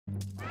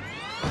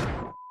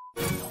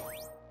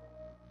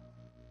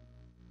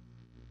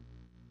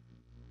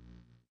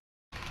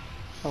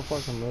How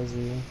fucking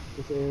lazy.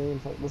 With the alien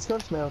fight. Let's go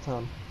to Tomato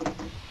Town.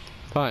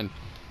 Fine.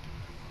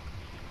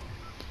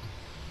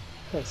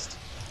 Pissed.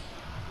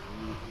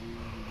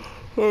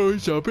 Oh,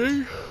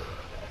 jumping?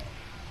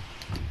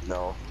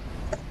 No.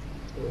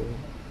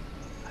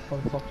 Oh,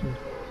 fucking.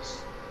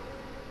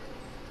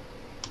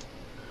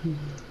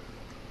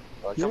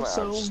 Like, You're my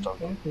so arms stuck.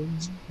 fucking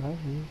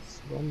nice.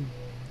 One more.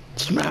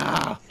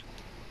 Smah!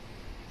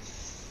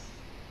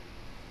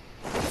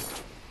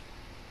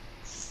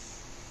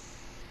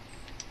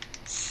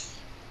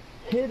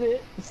 Hit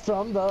it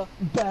from the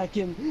back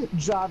and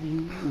drive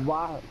you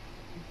wild.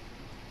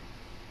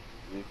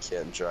 You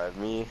can't drive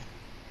me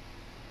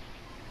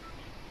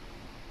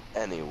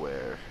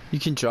anywhere. You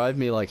can drive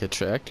me like a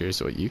tractor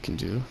is what you can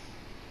do.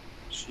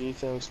 She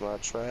thinks my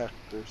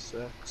tractor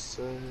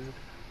sexy.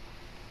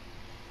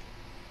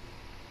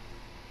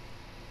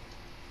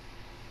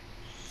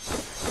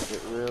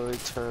 It really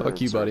turns. Fuck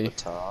you, buddy. The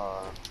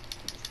top.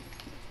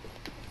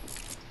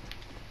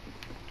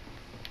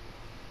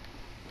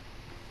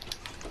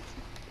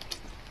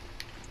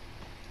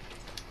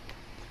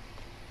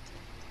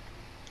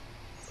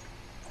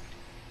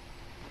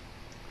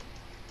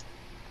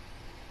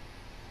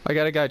 I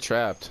got a guy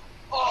trapped.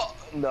 Oh,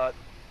 nut.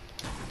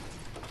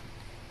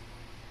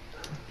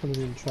 I'm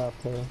being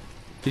trapped there.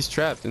 He's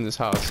trapped in this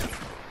house.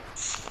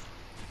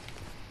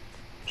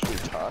 Should we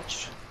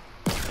touch?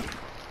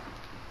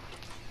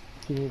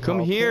 Do you need Come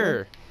help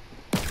here!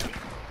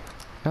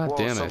 God Whoa,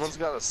 damn it. someone's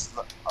got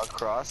a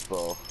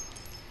crossbow.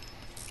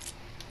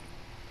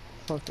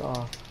 Fuck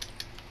off.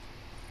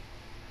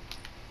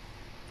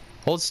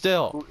 Hold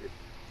still.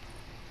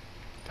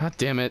 God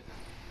damn it.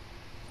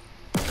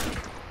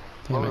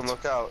 Damn Logan, it.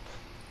 look out.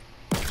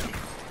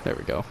 There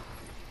we go.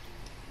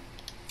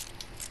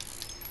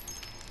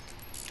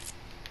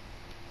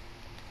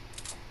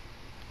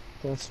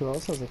 Guess who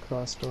else has a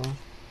crossbow?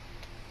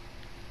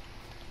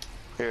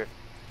 Here.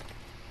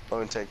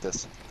 Logan, take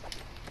this.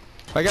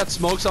 I got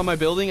smokes on my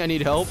building. I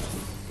need help.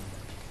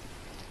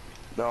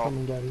 No.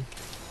 Coming, daddy.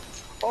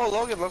 Oh,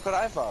 Logan, look what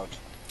I found.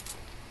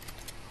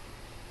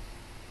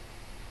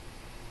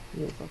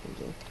 You're a fucking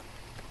joke.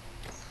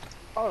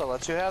 I would have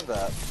let you have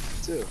that,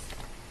 too.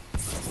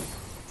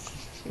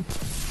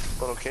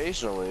 But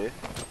occasionally,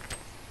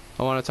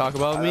 I want to talk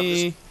about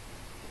me.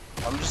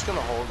 I'm just gonna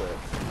hold it.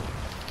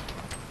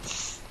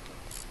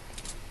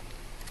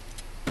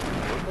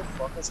 What the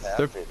fuck is They're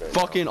happening right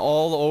fucking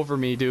all over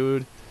me,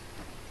 dude.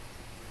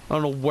 I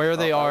don't know where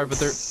they are, but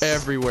they're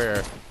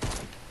everywhere.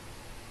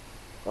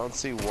 I don't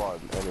see one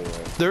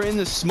anywhere. They're in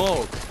the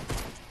smoke.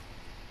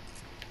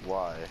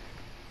 Why?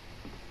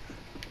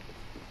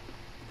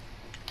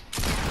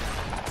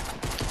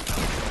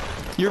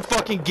 You're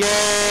fucking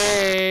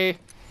gay!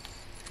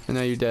 And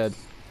now you're dead.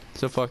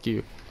 So fuck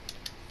you.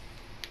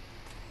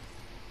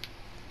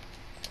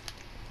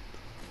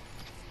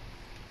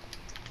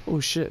 Oh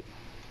shit.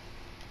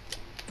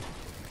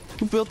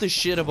 Who built this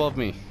shit above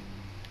me?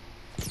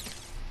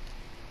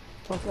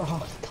 Fuck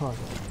off, Connor.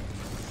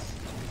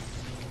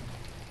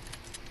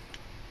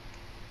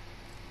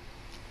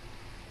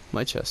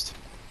 My chest.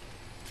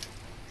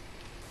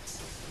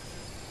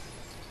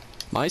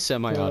 My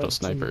semi-auto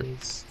sniper.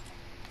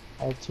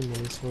 I have 2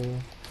 minutes for you.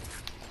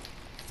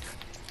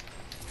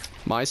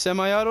 My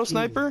semi-auto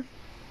sniper?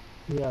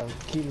 Yeah,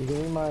 give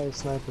me my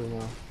sniper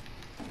now.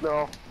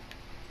 No.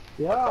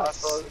 Yeah.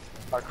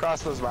 Our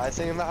crossbow's my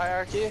thing in the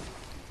hierarchy?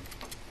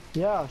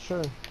 Yeah,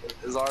 sure.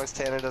 As long as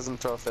Tanner doesn't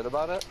throw a fit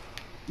about it?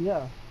 Yeah,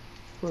 of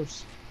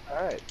course.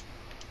 Alright.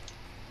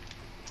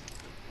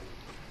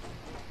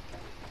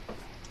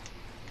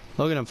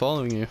 Logan, I'm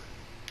following you.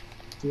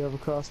 Do you have a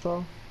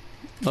crossbow?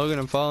 Logan,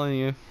 I'm following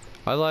you.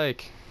 I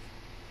like.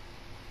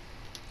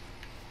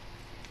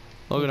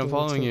 Logan, I'm Okay,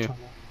 let's following go, you. Connor.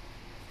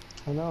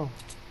 I know.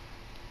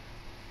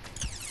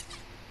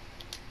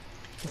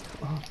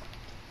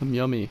 I'm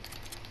yummy.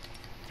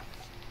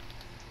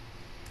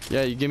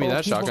 Yeah, you give me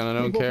that shotgun, I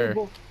don't care.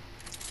 People.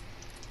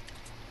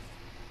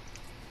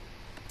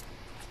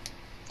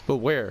 But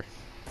where?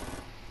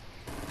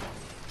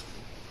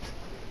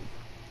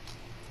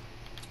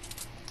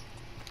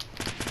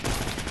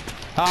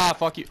 Ah,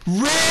 fuck you.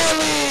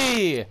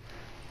 Really?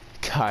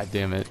 God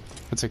damn it.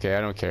 That's okay,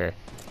 I don't care.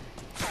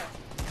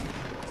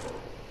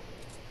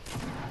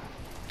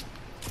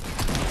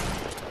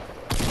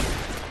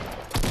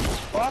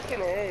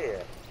 Fucking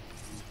A.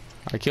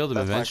 I killed him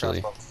That's my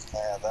eventually. crossbow.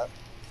 I have that.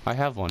 I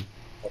have one.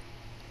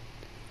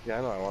 Yeah,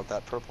 I know. I want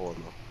that purple one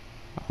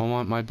though. I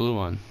want my blue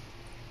one.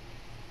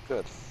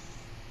 Good.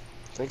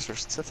 Thanks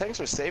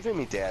for saving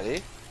me,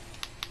 Daddy.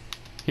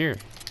 Here.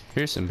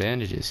 Here's some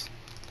bandages.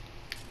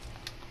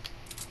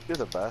 You're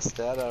the best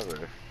dad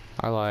ever.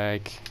 I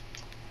like.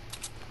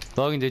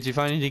 Logan, did you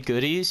find any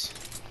goodies?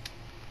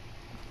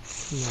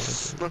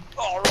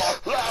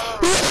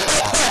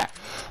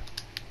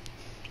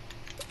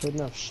 Good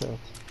enough shit.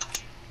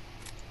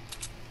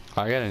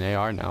 I got an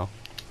AR now.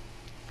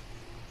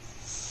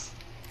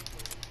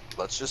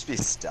 Let's just be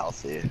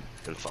stealthy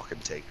and fucking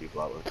take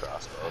people out with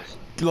crossbows.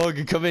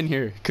 Logan, come in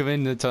here. Come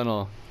in the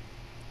tunnel.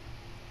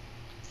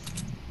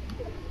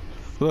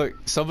 Look,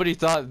 somebody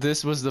thought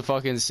this was the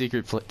fucking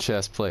secret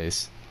chest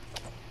place.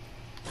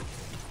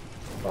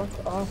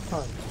 Fuck off,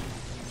 time.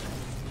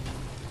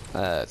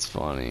 That's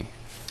funny.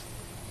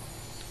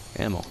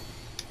 Ammo.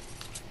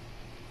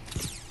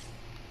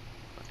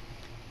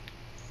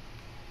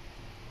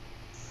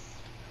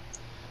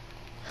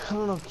 I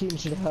don't know if Keaton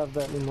should have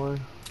that anymore.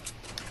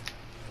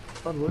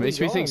 God, where are Makes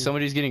we me think going?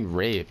 somebody's getting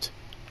raped.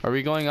 Are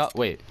we going up?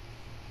 Wait.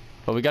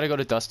 Oh, we gotta go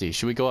to Dusty.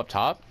 Should we go up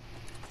top?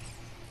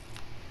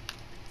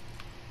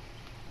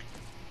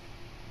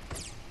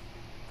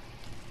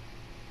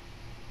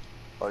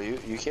 Oh, you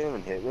can't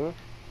even hit me?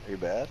 Are you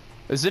bad?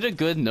 Is it a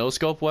good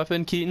no-scope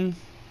weapon, Keaton?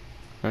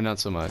 Or not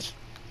so much?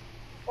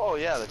 Oh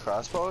yeah, the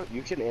crossbow.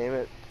 You can aim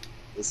it.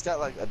 It's got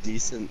like a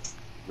decent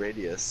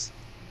radius.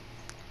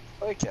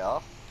 Hey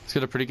Cal. It's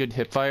got a pretty good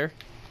hip fire.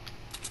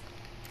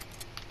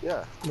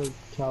 Yeah. Like,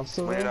 Cal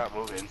still When you're there? not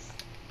moving.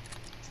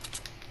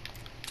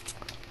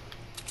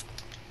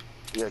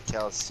 Yeah,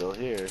 Cal's still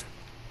here.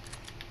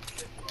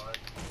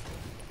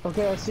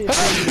 Okay, I see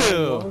it.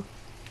 North.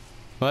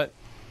 What?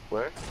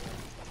 Where?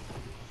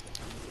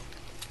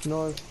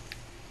 North.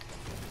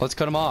 Let's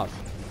cut him off.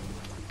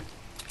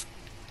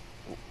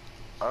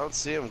 I don't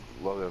see him,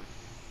 Logan.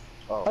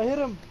 I Oh. hit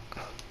him!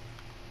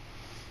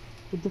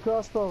 With the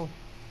crossbow.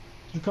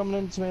 You're coming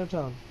into Tomato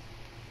Town.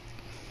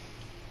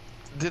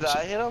 Did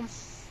I hit him?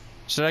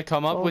 Should I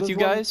come up with there's you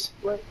one guys?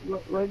 Right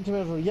in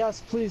Tomato Town.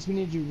 Yes, please, we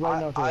need you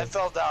right now, I Taylor.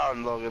 fell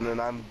down, Logan, and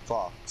I'm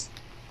fucked.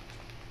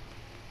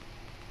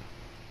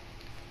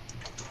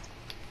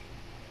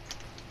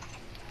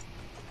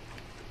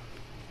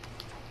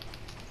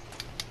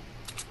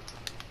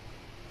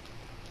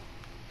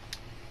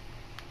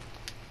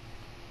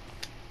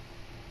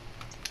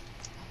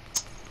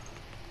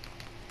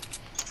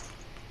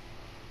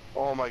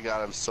 Oh my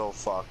god, I'm so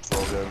fucked,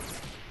 Logan.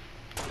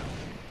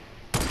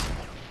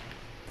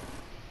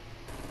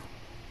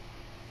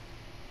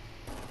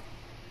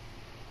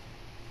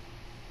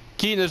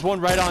 Keaton, there's one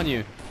right on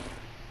you.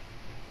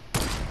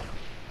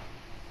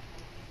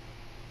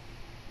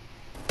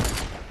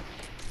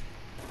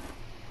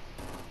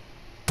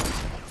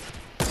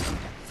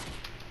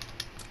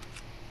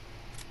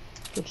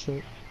 Good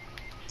shit.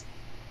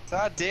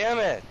 God damn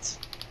it!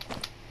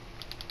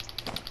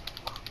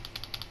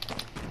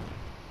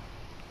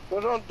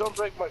 No, don't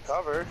break my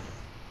cover.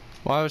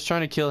 Well, I was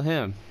trying to kill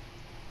him.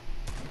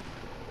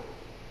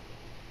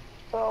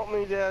 Help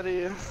me,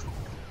 Daddy.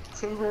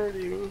 I'm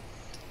hurting.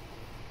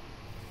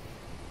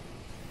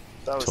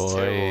 That was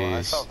terrible. I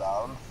Toys. fell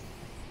down.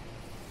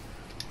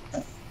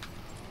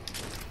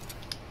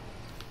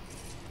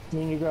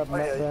 Me and you grab Oh,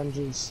 Matt yeah.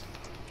 Bandages.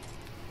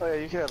 Oh yeah,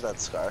 you can have that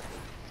scar.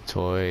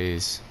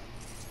 Toys.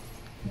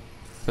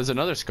 There's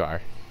another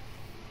scar.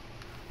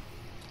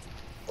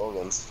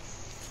 Logan's.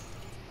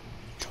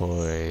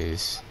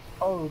 Toys.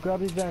 Oh, grab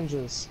these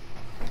bandages.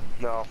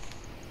 No,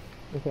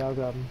 Okay, I'll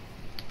grab them.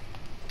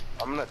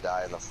 I'm gonna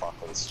die in the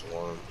fucking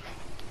storm.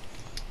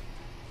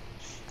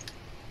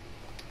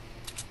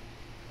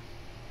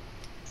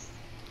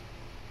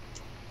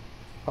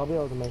 I'll be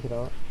able to make it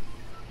out.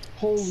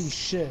 Holy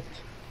shit.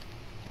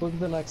 Look at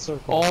the next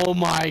circle. Oh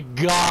my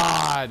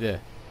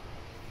god!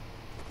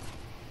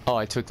 Oh,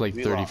 I took like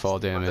We 30 lost. fall We're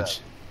damage.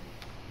 dead.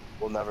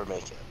 We'll never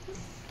make it.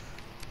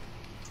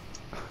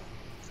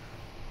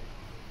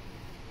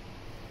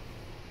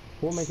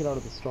 We'll make it out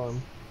of the storm.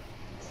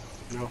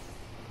 No.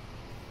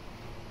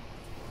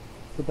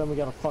 But then we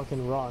gotta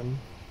fucking run.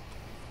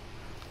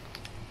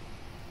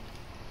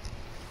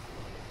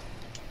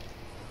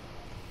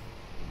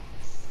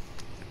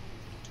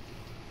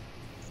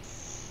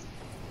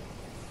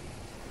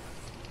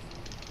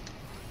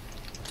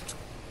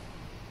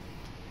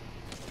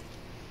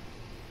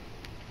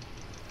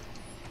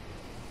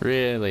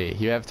 Really?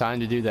 You have time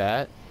to do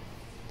that?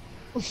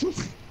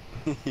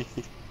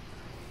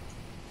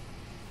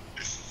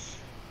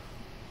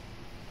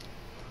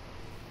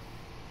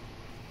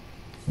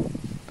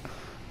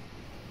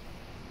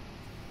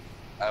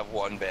 I have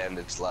one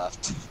bandage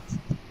left.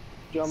 Do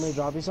you want me to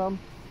drop you some?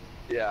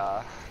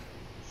 Yeah.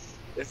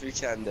 If you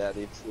can,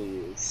 Daddy,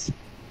 please.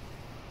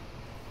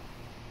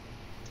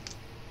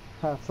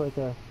 Half right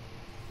there.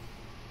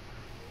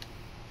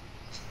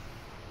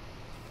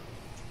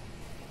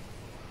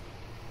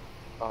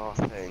 Oh,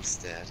 thanks,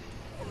 Daddy.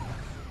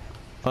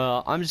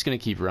 Well, I'm just gonna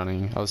keep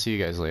running. I'll see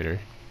you guys later.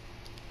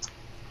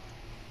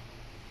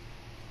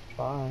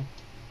 Bye.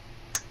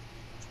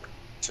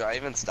 Should I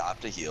even stop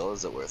to heal?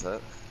 Is it worth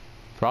it?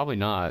 Probably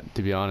not,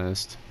 to be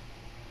honest.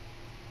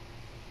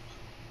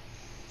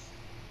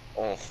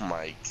 Oh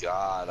my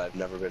god, I've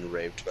never been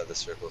raped by the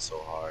circle so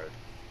hard.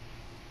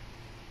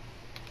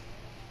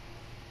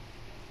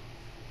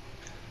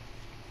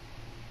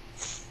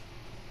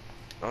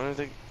 I don't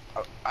think.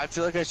 I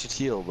feel like I should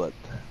heal, but.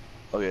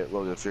 Okay,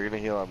 Logan, if you're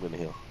gonna heal, I'm gonna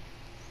heal.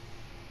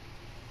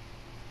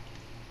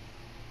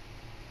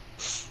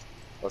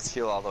 Let's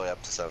heal all the way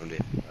up to 70.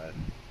 Alright.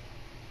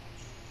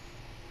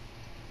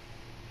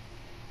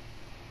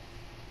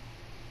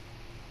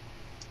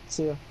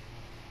 See ya.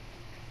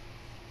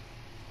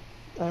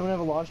 Anyone have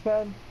a launch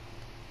pad?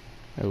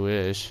 I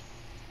wish.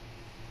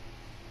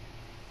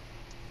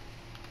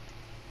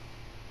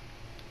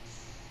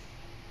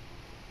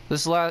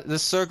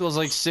 This circle is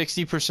like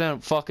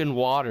 60% fucking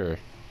water.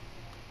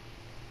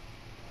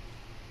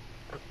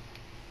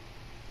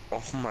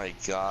 Oh my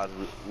god,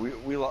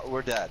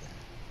 we're dead.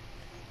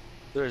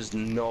 There's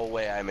no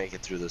way I make it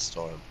through this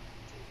storm.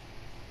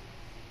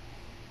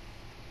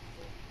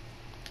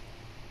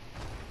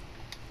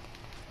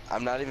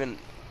 I'm not even,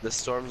 the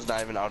storm's not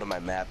even out of my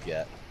map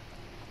yet.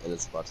 And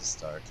it's about to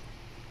start.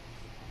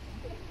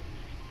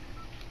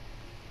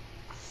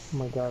 Oh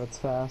my god, it's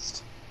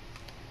fast.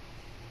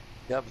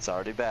 Yep, it's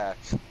already back.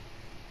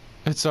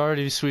 It's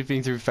already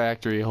sweeping through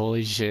factory.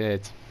 Holy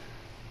shit.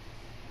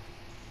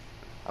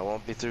 I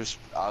won't be through,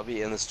 I'll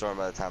be in the storm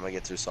by the time I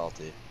get through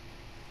Salty.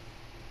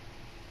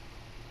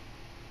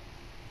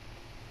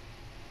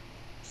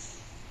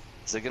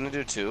 Is it gonna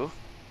do 2?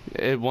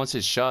 Once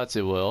it shuts,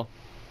 it will.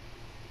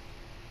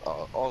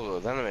 Oh,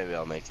 then maybe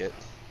I'll make it.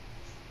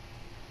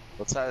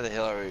 What side of the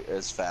hill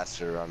is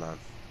faster to run on?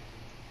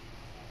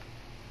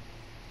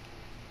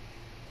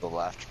 The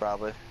left,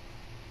 probably?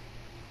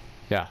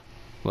 Yeah.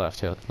 Left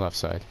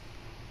side.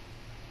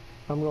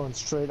 I'm going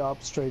straight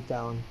up, straight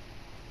down.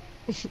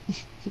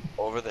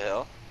 Over the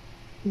hill?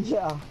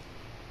 Yeah.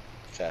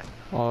 Okay.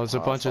 Oh, there's a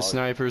bunch of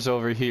snipers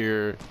over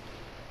here.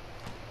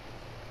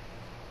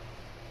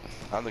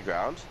 On the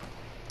ground?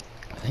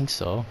 I think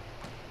so.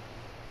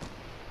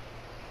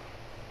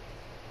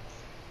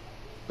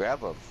 Grab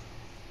them.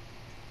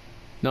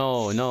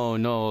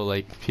 No,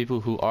 like people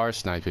who are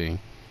sniping.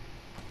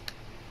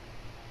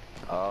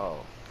 Oh.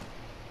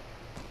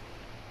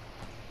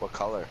 What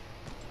color?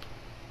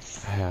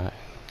 Yeah.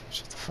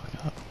 Shut the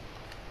fuck up.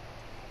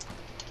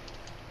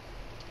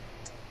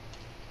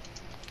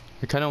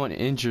 I kind of want to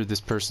injure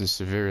this person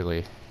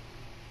severely,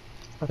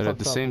 but at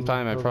the same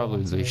time, I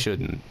probably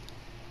shouldn't.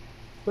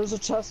 There's a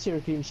chest here,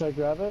 Keen. Should I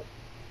grab it?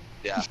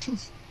 Yeah.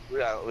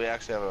 we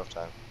actually have enough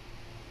time.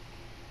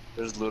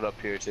 There's loot up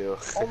here too.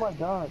 Oh my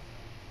god.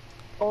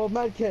 Oh,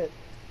 medkit.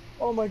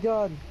 Oh my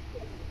god.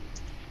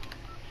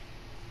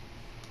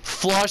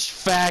 Flush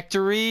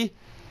factory?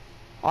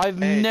 I've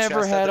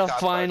never had a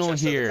final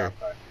here.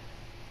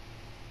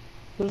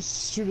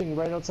 There's shooting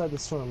right outside the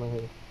storm right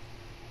here.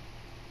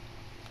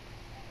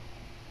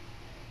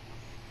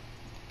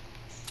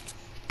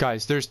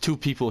 Guys, there's 2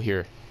 people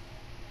here.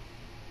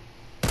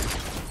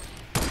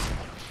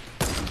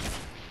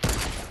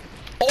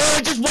 Oh,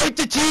 I just wiped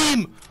the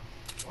team!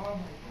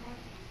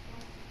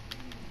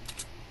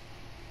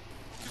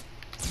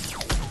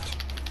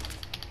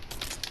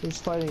 Who's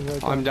fighting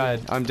right I'm there?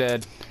 dead. I'm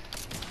dead.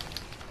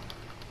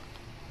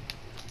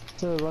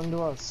 So run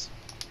to us.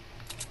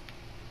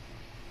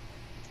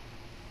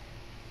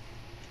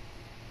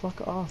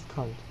 Fuck off,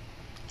 cunt.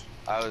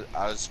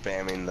 I was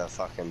spamming the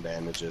fucking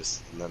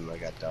bandages, and then I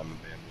got done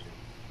with bandaging.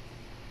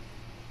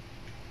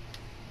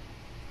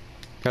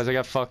 Guys, I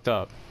got fucked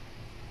up.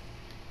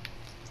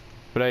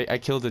 But I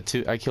killed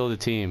I killed a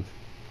team.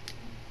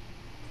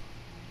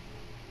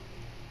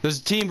 There's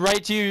a team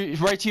right to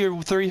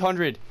your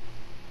 300.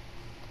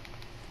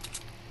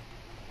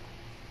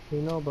 We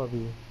know above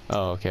you.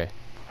 Oh, okay.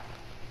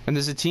 And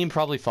there's a team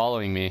probably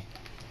following me.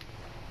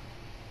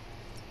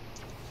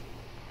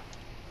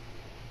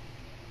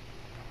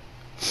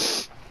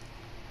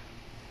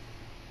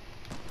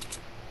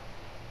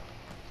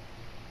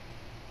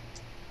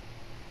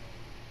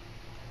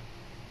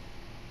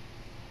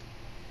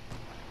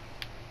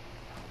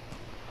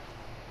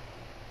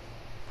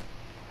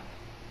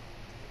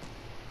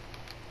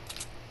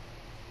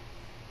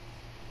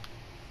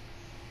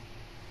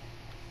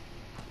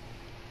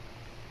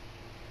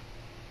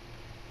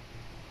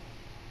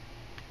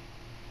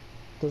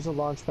 There's a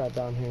launch pad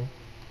down here.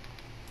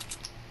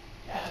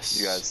 Yes.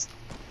 You guys.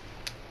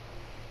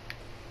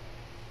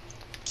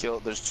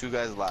 There's 2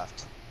 guys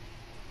left.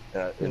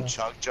 And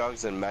chug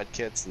jugs and med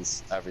kits and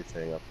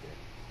everything up here.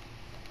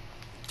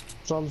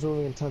 Storm's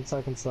moving in 10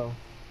 seconds though.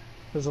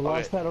 There's a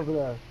launch pad over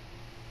there.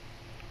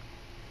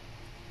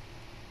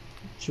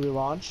 Should we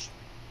launch?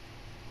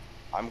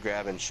 I'm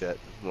grabbing shit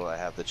while I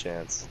have the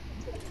chance.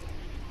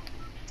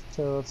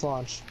 So let's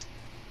launch.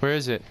 Where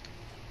is it?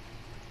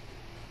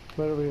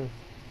 Right over here.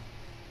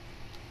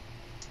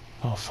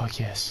 Oh, fuck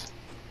yes.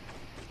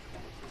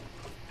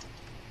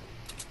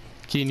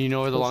 Keen, you know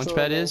where the launch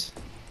pad is?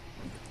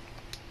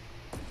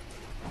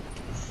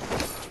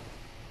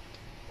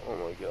 Oh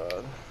my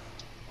god.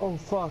 Oh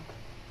fuck.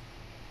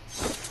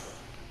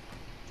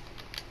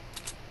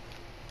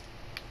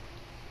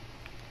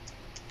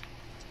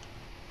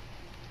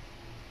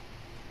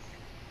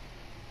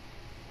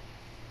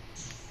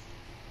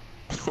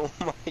 Oh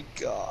my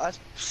god.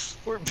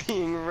 We're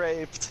being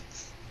raped.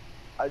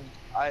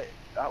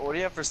 What do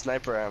you have for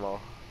sniper ammo?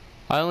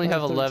 I only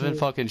have 13. 11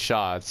 fucking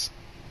shots.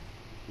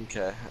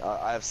 Okay,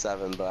 I have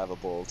 7, but I have a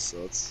bolt, so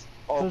it's...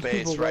 Oh, There's base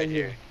people right right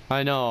here. here.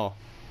 I know.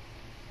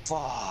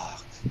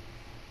 Fuck.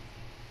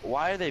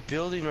 Why are they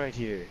building right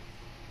here?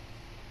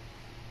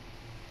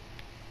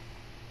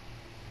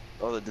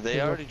 Oh, did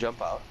they already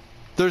jump out?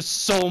 There's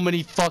so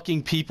many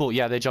fucking people.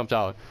 Yeah, they jumped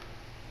out.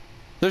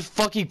 There's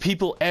fucking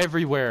people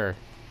everywhere.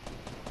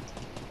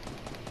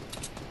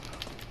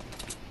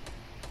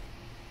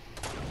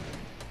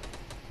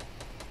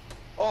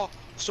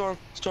 Storm.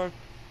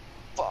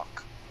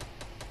 Fuck.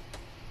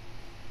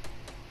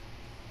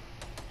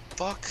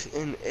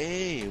 Fucking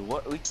A.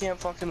 What? We can't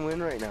fucking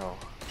win right now.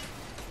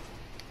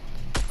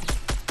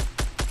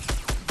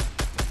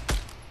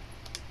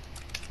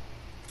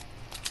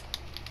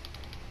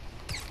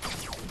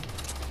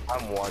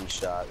 I'm one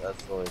shot.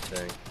 That's the only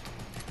thing.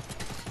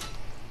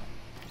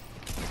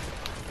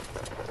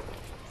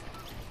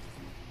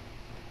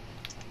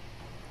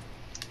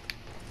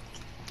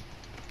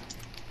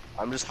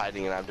 I'm just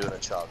hiding and I'm doing a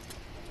chug.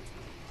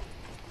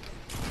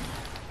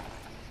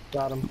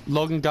 Got him.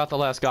 Logan got the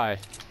last guy.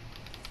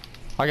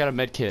 I got a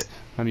med kit.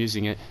 I'm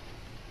using it.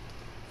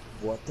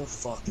 What the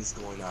fuck is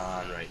going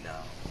on right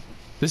now?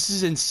 This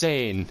is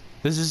insane.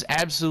 This is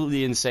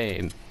absolutely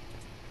insane.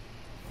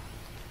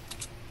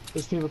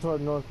 There's people toward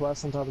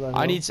northwest on top of that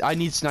hill. I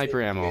need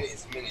sniper ammo.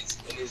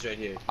 Minis right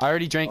here. I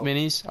already drank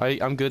minis.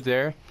 I'm good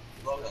there.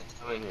 Logan,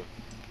 come in here.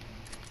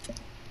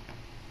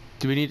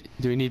 Do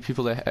we need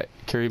people to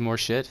carry more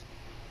shit?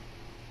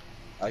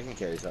 I can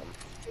carry something.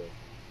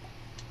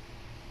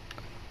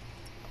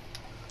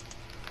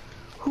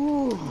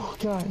 Whew,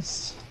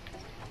 guys.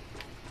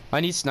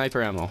 I need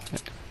sniper ammo.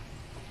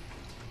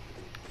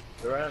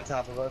 They're right on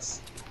top of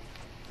us.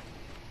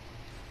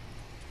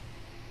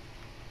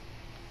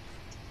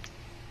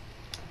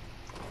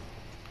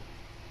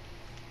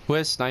 Who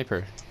has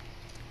sniper?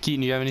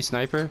 Keaton, do you have any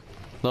sniper?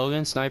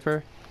 Logan,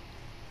 sniper?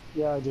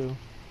 Yeah, I do.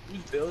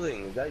 Who's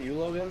building? Is that you,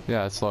 Logan?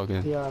 Yeah, it's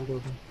Logan. Yeah, I'm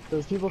building.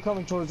 There's people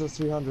coming towards us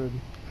 300.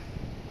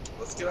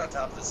 Let's get on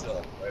top of this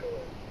hill right away.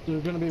 They're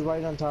gonna be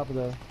right on top of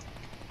there.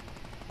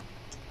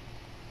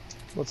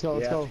 Let's go,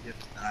 let's go. Get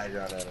the high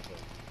ground out of it.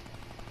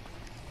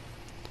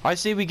 I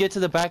say we get to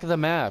the back of the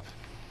map.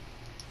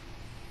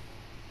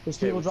 There's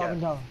Okay, people we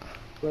dropping down.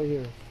 Right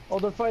here. Oh,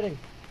 they're fighting.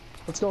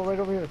 Let's go right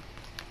over here.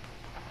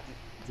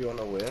 Do you want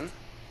to win?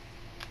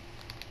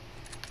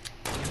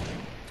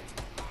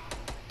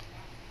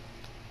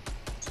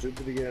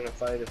 Stupid to get in a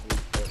fight if we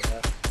don't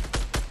have.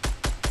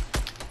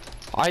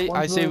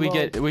 I say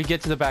really we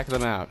get to the back of the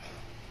map.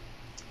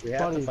 We have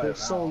Buddy, to fight they're now.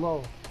 so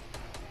low.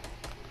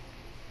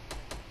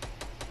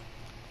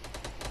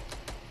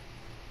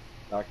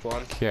 Knocked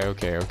one.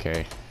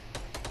 Okay.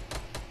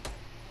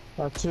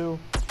 Two.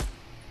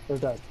 They're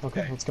dead.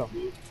 Okay, let's go.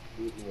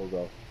 We'll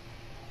go.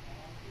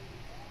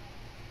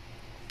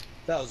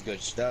 That was good.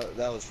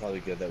 That was probably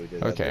good that we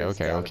did that.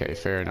 Okay.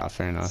 Fair enough.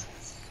 Alright.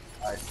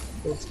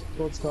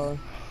 Let's go.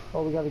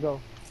 Oh, we gotta go.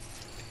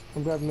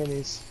 I'm grabbing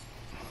minis.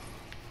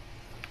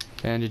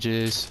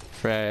 Bandages,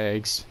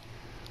 frags.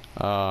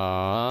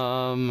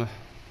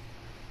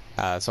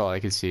 That's all I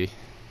can see.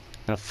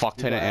 And a fuck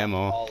ton of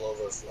ammo. All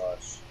over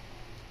flush.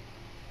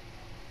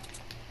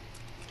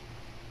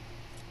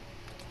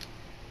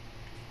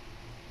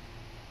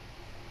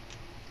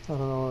 I don't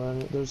know.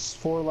 There's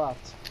 4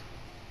 left.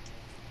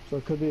 So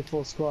it could be a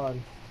full squad.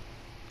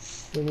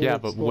 We need Yeah,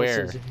 but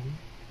where? explosives.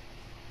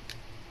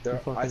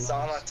 I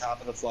saw them on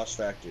top of the flush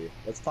factory.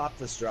 Let's pop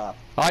this drop.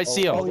 I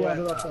see him. Oh yeah,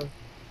 they're up there.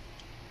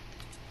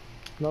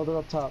 No, they're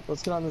up top.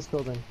 Let's get on this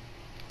building.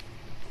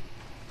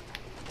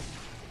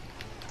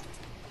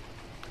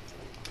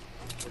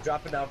 We're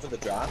dropping down for the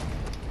drop.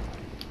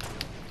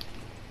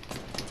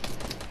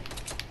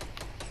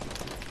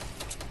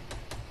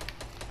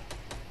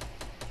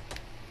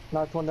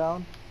 Knocked one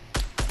down.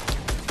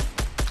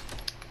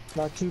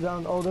 Knocked 2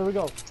 down. Oh, there we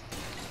go.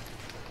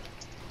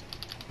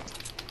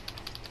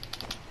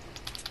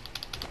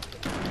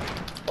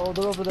 Oh,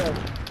 they're over there.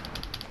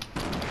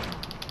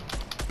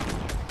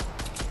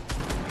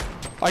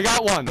 I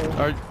got one.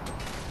 Okay.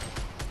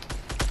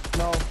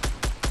 No.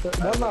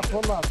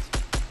 One left.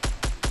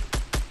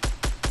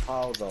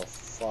 How the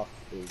fuck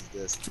is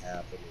this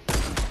happening?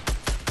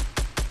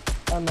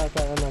 I'm that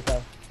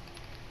guy.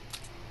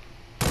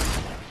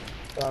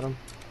 Got him.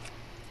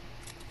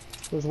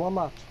 There's one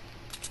left.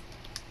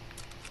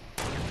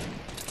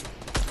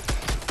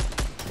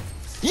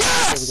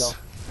 Yes! There we go.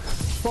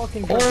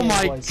 Fucking good Oh game,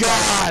 my boys.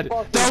 god!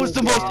 Fucking That was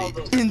the good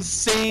most game.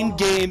 insane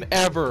game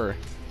ever.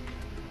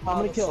 How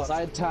many kills?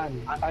 I had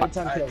 10. I had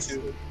 10 kills.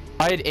 2.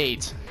 I had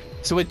 8.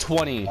 So with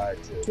 20. I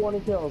had 2. 20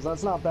 kills.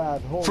 That's not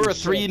bad. Holy For a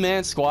shit.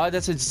 3-man squad,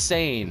 that's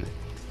insane.